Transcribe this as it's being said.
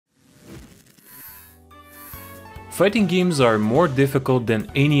Fighting games are more difficult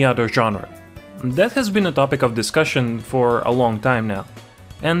than any other genre. That has been a topic of discussion for a long time now.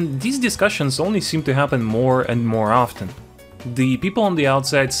 And these discussions only seem to happen more and more often. The people on the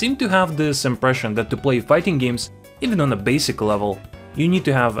outside seem to have this impression that to play fighting games, even on a basic level, you need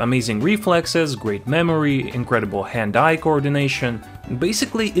to have amazing reflexes, great memory, incredible hand-eye coordination.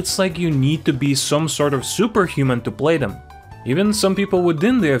 Basically, it's like you need to be some sort of superhuman to play them. Even some people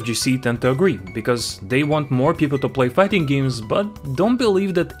within the FGC tend to agree, because they want more people to play fighting games, but don't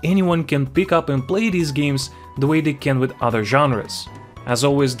believe that anyone can pick up and play these games the way they can with other genres. As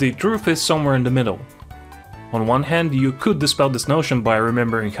always, the truth is somewhere in the middle. On one hand, you could dispel this notion by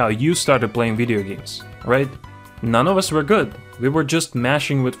remembering how you started playing video games, right? None of us were good. We were just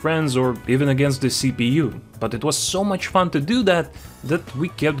mashing with friends or even against the CPU, but it was so much fun to do that we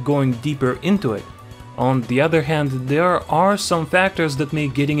kept going deeper into it. On the other hand, there are some factors that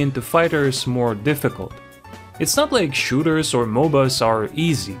make getting into fighters more difficult. It's not like shooters or MOBAs are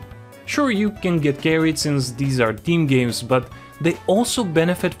easy. Sure, you can get carried since these are team games, but they also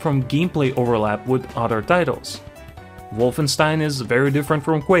benefit from gameplay overlap with other titles. Wolfenstein is very different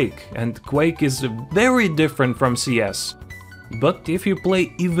from Quake, and Quake is very different from CS. But if you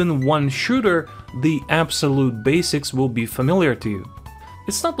play even one shooter, the absolute basics will be familiar to you.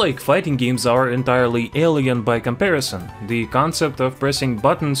 It's not like fighting games are entirely alien by comparison. The concept of pressing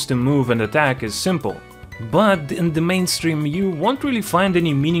buttons to move and attack is simple. But in the mainstream, you won't really find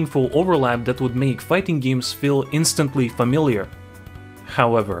any meaningful overlap that would make fighting games feel instantly familiar.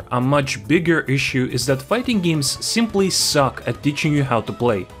 However, a much bigger issue is that fighting games simply suck at teaching you how to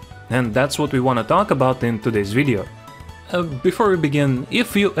play. And that's what we want to talk about in today's video. Before we begin,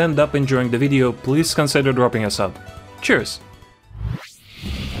 if you end up enjoying the video, please consider dropping a sub. Cheers!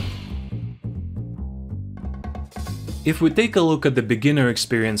 If we take a look at the beginner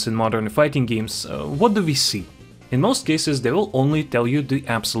experience in modern fighting games, what do we see? In most cases, they will only tell you the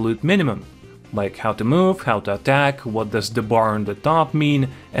absolute minimum, like how to move, how to attack, what does the bar on the top mean,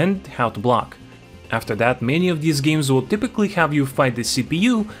 and how to block. After that, many of these games will typically have you fight the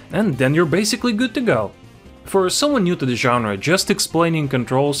CPU, and then you're basically good to go. For someone new to the genre, just explaining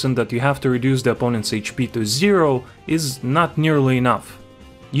controls and that you have to reduce the opponent's HP to 0 is not nearly enough.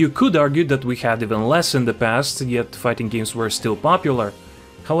 You could argue that we had even less in the past, yet fighting games were still popular.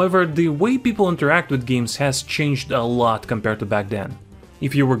 However, the way people interact with games has changed a lot compared to back then.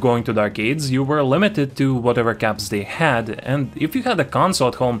 If you were going to the arcades, you were limited to whatever caps they had, and if you had a console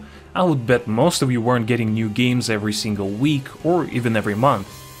at home, I would bet most of you weren't getting new games every single week or even every month.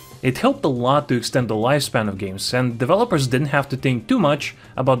 It helped a lot to extend the lifespan of games, and developers didn't have to think too much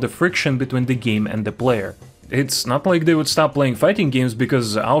about the friction between the game and the player. It's not like they would stop playing fighting games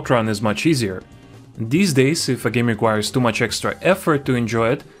because Outrun is much easier. These days, if a game requires too much extra effort to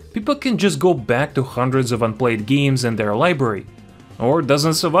enjoy it, people can just go back to hundreds of unplayed games in their library, or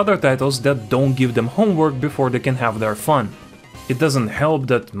dozens of other titles that don't give them homework before they can have their fun. It doesn't help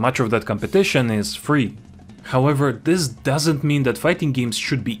that much of that competition is free. However, this doesn't mean that fighting games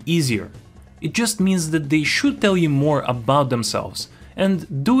should be easier. It just means that they should tell you more about themselves,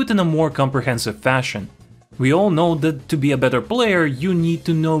 and do it in a more comprehensive fashion. We all know that to be a better player, you need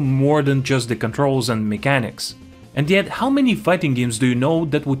to know more than just the controls and mechanics. And yet, how many fighting games do you know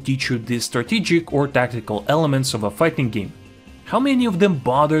that would teach you the strategic or tactical elements of a fighting game? How many of them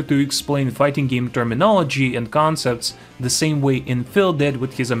bother to explain fighting game terminology and concepts the same way Phil did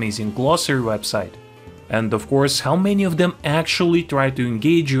with his amazing glossary website? And of course, how many of them actually try to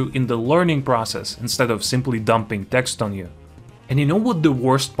engage you in the learning process instead of simply dumping text on you? And you know what the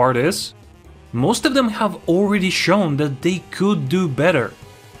worst part is? Most of them have already shown that they could do better.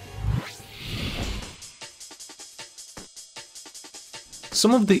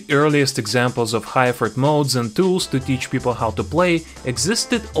 Some of the earliest examples of high-effort modes and tools to teach people how to play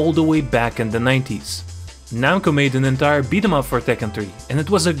existed all the way back in the 90s. Namco made an entire beat-em-up for Tekken 3, and it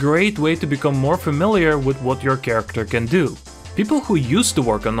was a great way to become more familiar with what your character can do. People who used to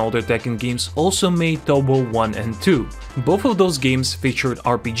work on older Tekken games also made Turbo 1 and 2. Both of those games featured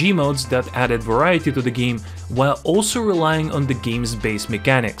RPG modes that added variety to the game while also relying on the game's base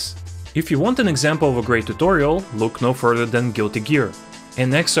mechanics. If you want an example of a great tutorial, look no further than Guilty Gear. In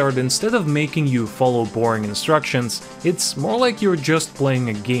Xrd, instead of making you follow boring instructions, it's more like you're just playing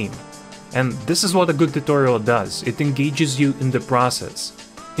a game. And this is what a good tutorial does, it engages you in the process.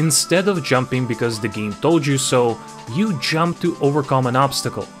 Instead of jumping because the game told you so, you jump to overcome an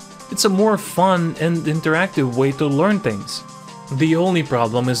obstacle. It's a more fun and interactive way to learn things. The only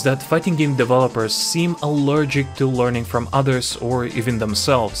problem is that fighting game developers seem allergic to learning from others or even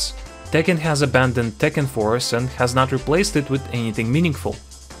themselves. Tekken has abandoned Tekken Force and has not replaced it with anything meaningful.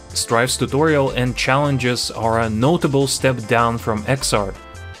 Strive's tutorial and challenges are a notable step down from XR.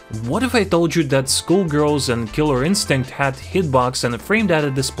 What if I told you that Schoolgirls and Killer Instinct had hitbox and a frame data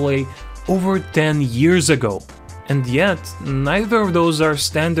display over 10 years ago? And yet, neither of those are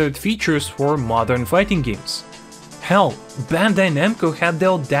standard features for modern fighting games. Hell, Bandai Namco had the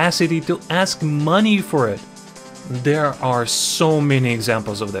audacity to ask money for it. There are so many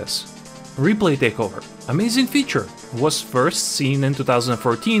examples of this. Replay takeover, amazing feature, was first seen in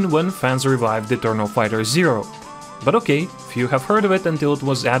 2014 when fans revived Eternal Fighter Zero. But okay, few have heard of it until it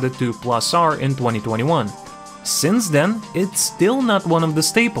was added to Plus R in 2021. Since then, it's still not one of the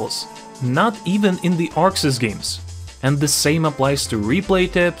staples, not even in the Arxis games. And the same applies to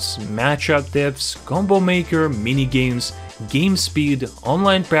replay tips, matchup tips, combo maker, minigames, game speed,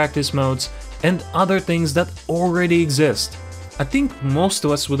 online practice modes, and other things that already exist. I think most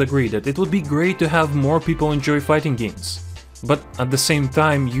of us would agree that it would be great to have more people enjoy fighting games. But at the same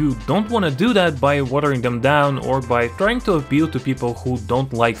time, you don't want to do that by watering them down or by trying to appeal to people who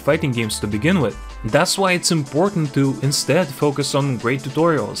don't like fighting games to begin with. That's why it's important to instead focus on great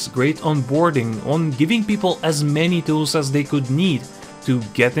tutorials, great onboarding, on giving people as many tools as they could need to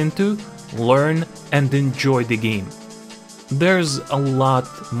get into, learn, and enjoy the game. There's a lot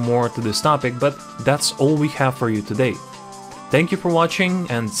more to this topic, but that's all we have for you today. Thank you for watching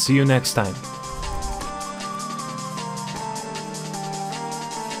and see you next time.